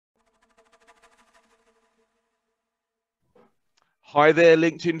Hi there,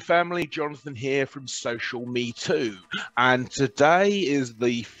 LinkedIn family. Jonathan here from Social Me Too. And today is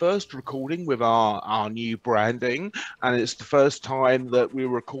the first recording with our new branding. And it's the first time that we're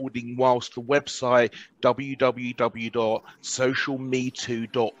recording whilst the website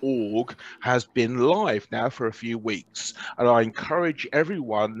www.SocialMeTooS09E01 has been live now for a few weeks. And I encourage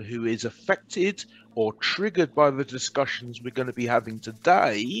everyone who is affected or triggered by the discussions we're going to be having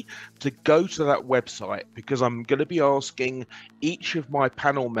today to go to that website, because I'm going to be asking each of my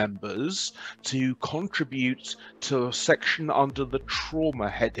panel members to contribute to a section under the trauma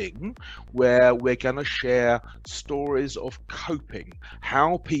heading where we're going to share stories of coping,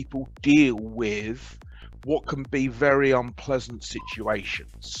 how people deal with what can be very unpleasant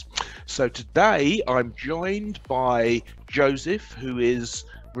situations. So today I'm joined by Joseph, who is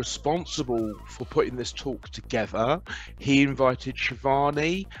responsible for putting this talk together. He invited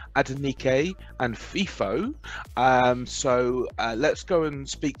Shivani, Adenike and FIFO. So let's go and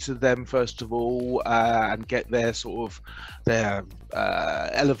speak to them first of all and get their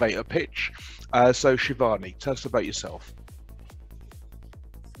elevator pitch. So Shivani, tell us about yourself.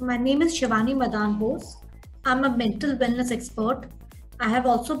 My name is Shivani Madan Bose. I'm a mental wellness expert. I have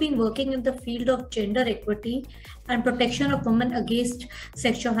also been working in the field of gender equity and protection of women against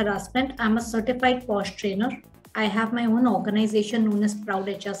sexual harassment. I'm a certified POSH trainer. I have my own organization known as Proud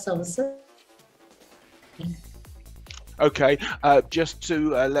HR Services. Okay, just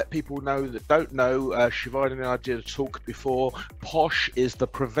to let people know that don't know, Shivani and I did a talk before. POSH is the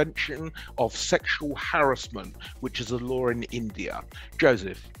Prevention of Sexual Harassment, which is a law in India.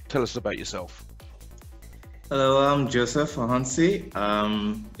 Joseph, tell us about yourself. Hello, I'm Joseph Ohansi.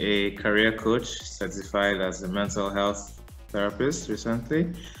 I'm a career coach certified as a mental health therapist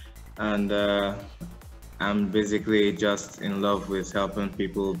recently. And I'm basically just in love with helping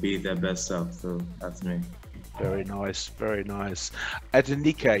people be their best self. So that's me. Very nice, very nice.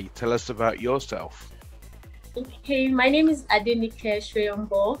 Adenike, tell us about yourself. Okay, my name is Adenike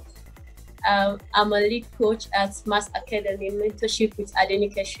Shoyombo. I'm a lead coach at Mass Academy Mentorship with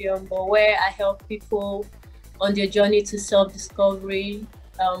Adenike Shoyombo, where I help people on their journey to self-discovery,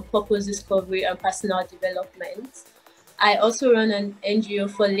 purpose discovery, and personal development. I also run an NGO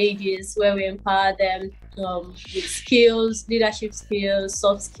for ladies where we empower them with skills, leadership skills,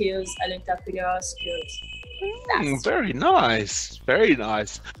 soft skills, and entrepreneurial skills. Very nice, very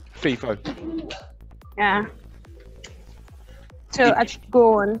nice. FIFO. Yeah. So I should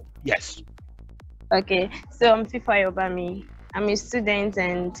go on. Yes. Okay. So I'm FIFO Obami. I'm a student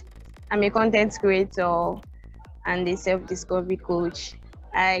and I'm a content creator and a self-discovery coach.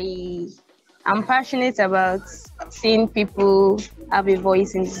 I'm passionate about seeing people have a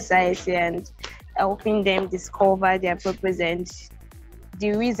voice in society and helping them discover their purpose and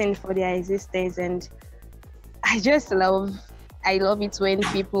the reason for their existence. And I love it when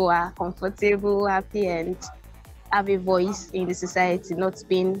people are comfortable, happy, and have a voice in the society, not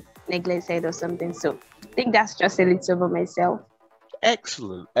being neglected or something. So I think that's just a little about myself.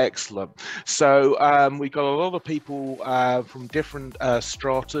 Excellent, excellent. So we got a lot of people from different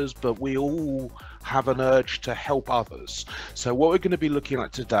stratas, but we all have an urge to help others. So what we're going to be looking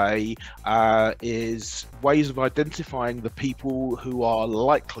at today is ways of identifying the people who are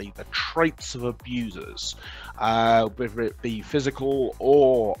likely the traits of abusers, whether it be physical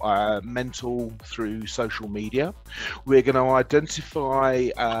or mental through social media. We're going to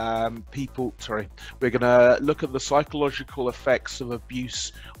identify we're going to look at the psychological effects of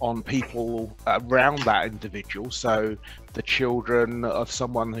abuse on people around that individual. So the children of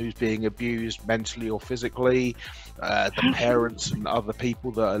someone who's being abused mentally or physically, the parents and other people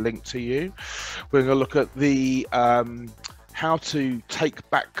that are linked to you. We're going to look at the how to take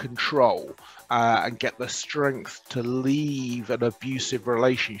back control and get the strength to leave an abusive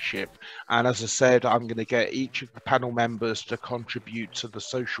relationship. And as I said, I'm going to get each of the panel members to contribute to the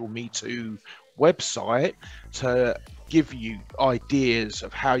Social Me Too website to give you ideas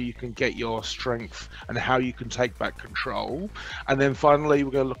of how you can get your strength and how you can take back control. And then finally,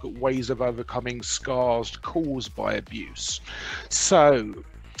 we're going to look at ways of overcoming scars caused by abuse. So,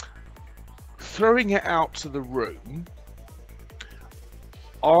 throwing it out to the room,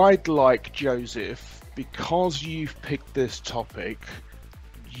 I'd like, Joseph, because you've picked this topic,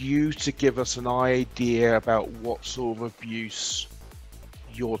 you to give us an idea about what sort of abuse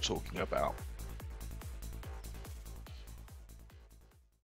you're talking about.